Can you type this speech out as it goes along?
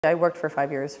I worked for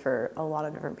 5 years for a lot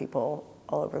of different people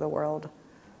all over the world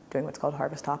doing what's called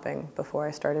harvest hopping before I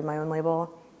started my own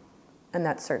label. And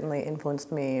that certainly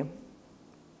influenced me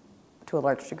to a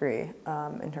large degree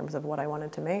in terms of what I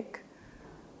wanted to make,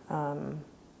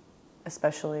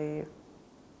 especially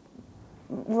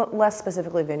less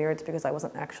specifically vineyards, because I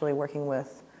wasn't actually working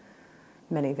with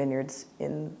many vineyards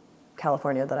in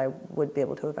California that I would be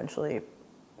able to eventually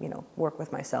work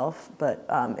with myself, but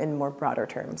in more broader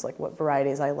terms, like what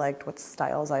varieties I liked, what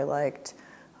styles I liked.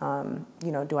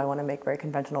 Do I want to make very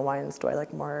conventional wines? Do I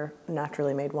like more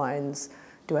naturally made wines?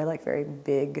 Do I like very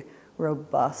big,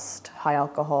 robust, high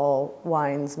alcohol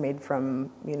wines made from,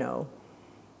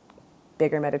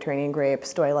 bigger Mediterranean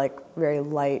grapes? Do I like very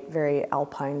light, very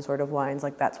alpine sort of wines,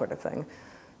 like that sort of thing?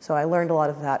 So I learned a lot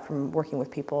of that from working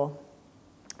with people.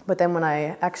 But then when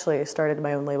I actually started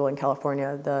my own label in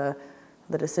California, the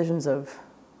decisions of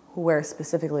where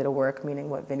specifically to work, meaning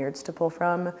what vineyards to pull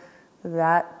from,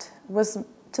 that was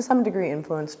to some degree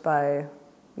influenced by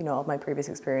all of my previous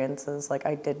experiences. Like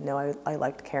I did know I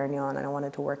liked Carignan, and I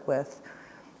wanted to work with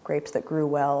grapes that grew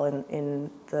well in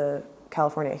the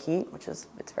California heat,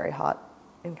 it's very hot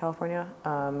in California.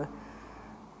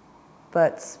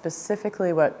 But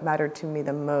specifically what mattered to me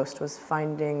the most was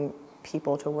finding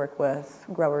people to work with,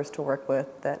 growers to work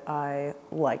with that I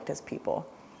liked as people.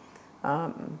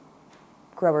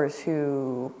 Growers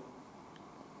who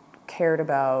cared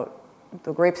about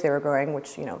the grapes they were growing,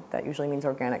 which, that usually means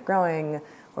organic growing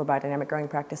or biodynamic growing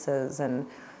practices, and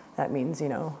that means,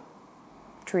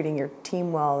 treating your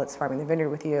team well that's farming the vineyard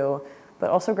with you, but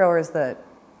also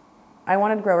I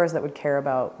wanted growers that would care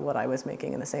about what I was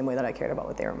making in the same way that I cared about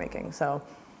what they were making. So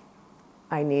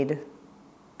I need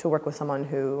to work with someone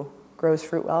who grows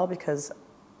fruit well, because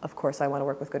of course I want to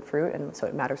work with good fruit, and so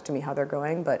it matters to me how they're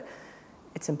growing, but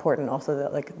it's important also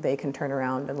that they can turn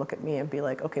around and look at me and be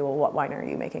like, okay, well, what wine are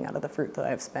you making out of the fruit that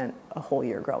I've spent a whole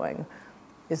year growing?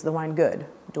 Is the wine good?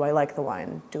 Do I like the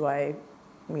wine? Do I,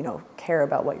 care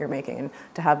about what you're making? And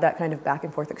to have that kind of back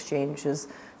and forth exchange is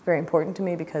very important to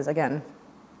me, because again,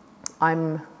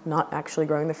 I'm not actually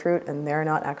growing the fruit and they're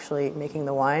not actually making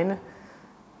the wine.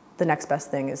 The next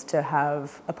best thing is to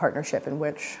have a partnership in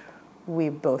which we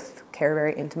both care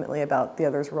very intimately about the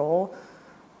other's role,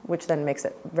 which then makes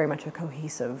it very much a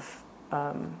cohesive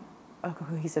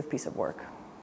piece of work.